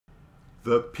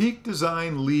The Peak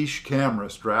Design Leash camera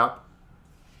strap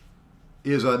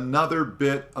is another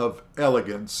bit of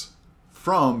elegance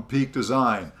from Peak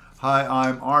Design. Hi,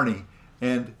 I'm Arnie,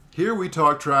 and here we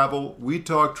talk travel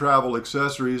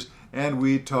accessories, and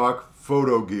we talk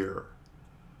photo gear.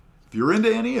 If you're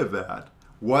into any of that,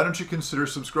 why don't you consider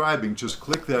subscribing? Just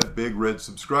click that big red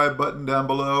subscribe button down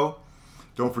below.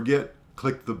 Don't forget,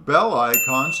 click the bell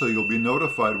icon so you'll be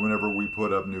notified whenever we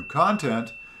put up new content.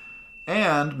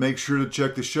 And make sure to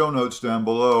check the show notes down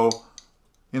below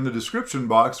in the description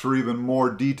box for even more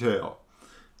detail.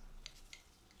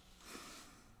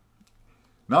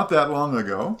 Not that long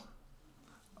ago,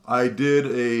 I did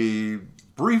a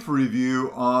brief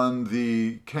review on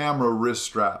the camera wrist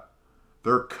strap,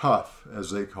 their cuff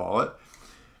as they call it,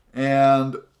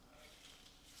 and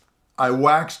I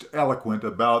waxed eloquent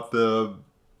about the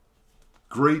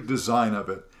great design of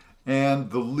it, and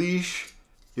the Leash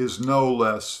is no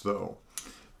less so.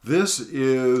 This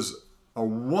is a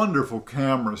wonderful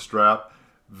camera strap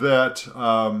that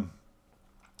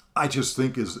I just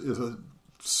think is a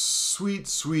sweet,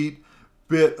 sweet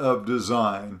bit of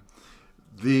design.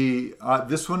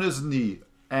 This one is in the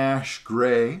ash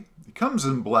gray. It comes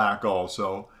in black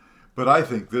also, but I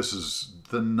think this is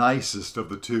the nicest of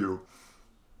the two.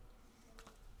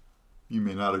 You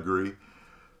may not agree.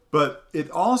 But it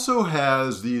also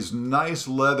has these nice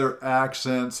leather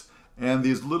accents and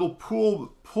these little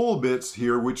pull bits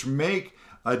here which make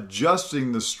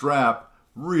adjusting the strap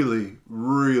really,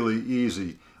 really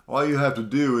easy. All you have to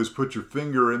do is put your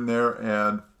finger in there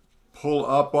and pull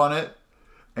up on it,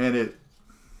 and it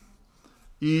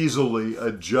easily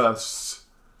adjusts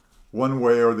one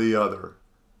way or the other.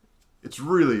 It's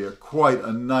really quite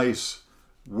a nice,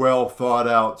 well thought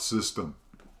out system.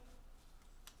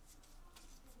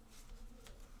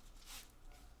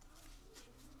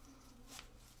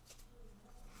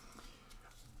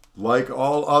 Like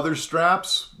all other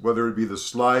straps, whether it be the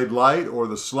Slide Lite or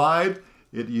the Slide,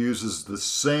 it uses the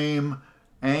same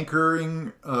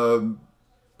anchoring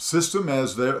system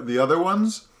as the other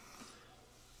ones.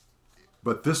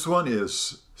 But this one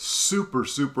is super,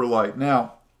 super light.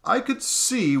 Now, I could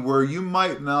see where you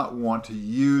might not want to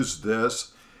use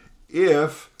this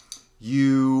if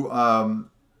you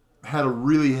had a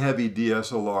really heavy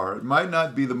DSLR. It might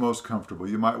not be the most comfortable.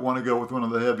 You might want to go with one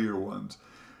of the heavier ones.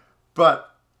 But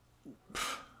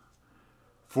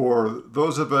for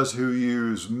those of us who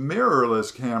use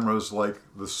mirrorless cameras like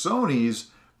the Sonys,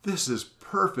 this is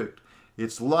perfect.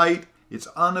 It's light, it's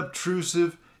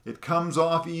unobtrusive, it comes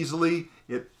off easily,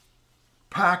 it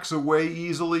packs away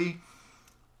easily.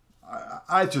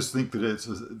 I just think that it's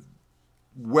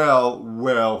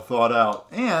well thought out.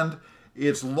 And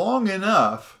it's long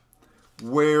enough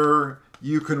where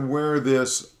you can wear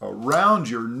this around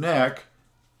your neck,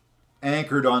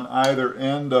 anchored on either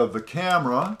end of the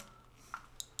camera,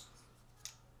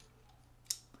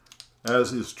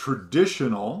 as is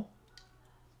traditional.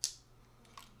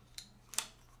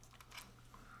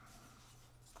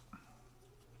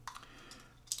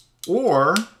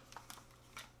 Or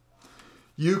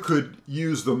you could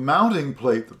use the mounting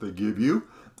plate that they give you,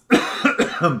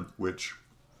 which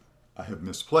I have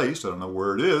misplaced, I don't know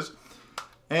where it is,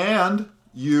 and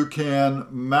you can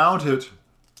mount it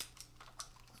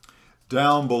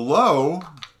down below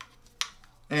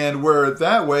and wear it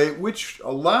that way, which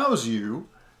allows you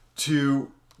to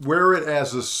wear it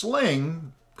as a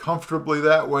sling comfortably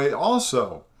that way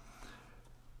also.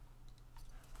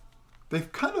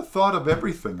 They've kind of thought of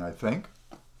everything, I think.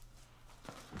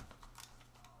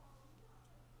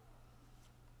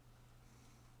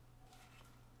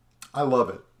 I love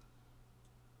it.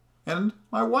 And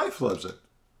my wife loves it.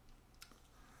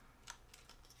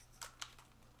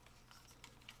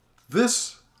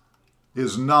 This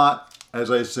is not, as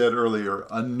I said earlier,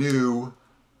 a new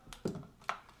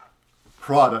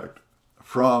product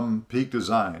from Peak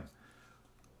Design,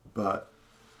 but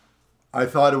I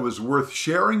thought it was worth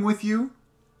sharing with you.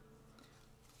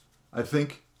 I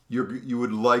think you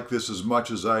would like this as much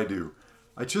as I do.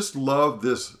 I just love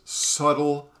this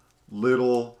subtle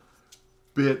little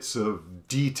bits of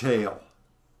detail.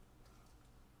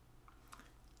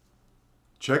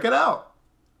 Check it out.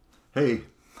 Hey,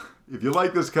 if you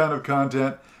like this kind of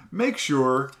content, make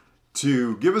sure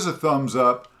to give us a thumbs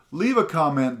up, leave a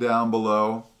comment down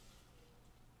below,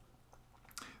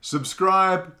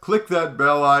 subscribe, click that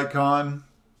bell icon.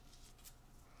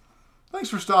 Thanks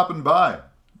for stopping by.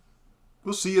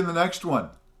 We'll see you in the next one.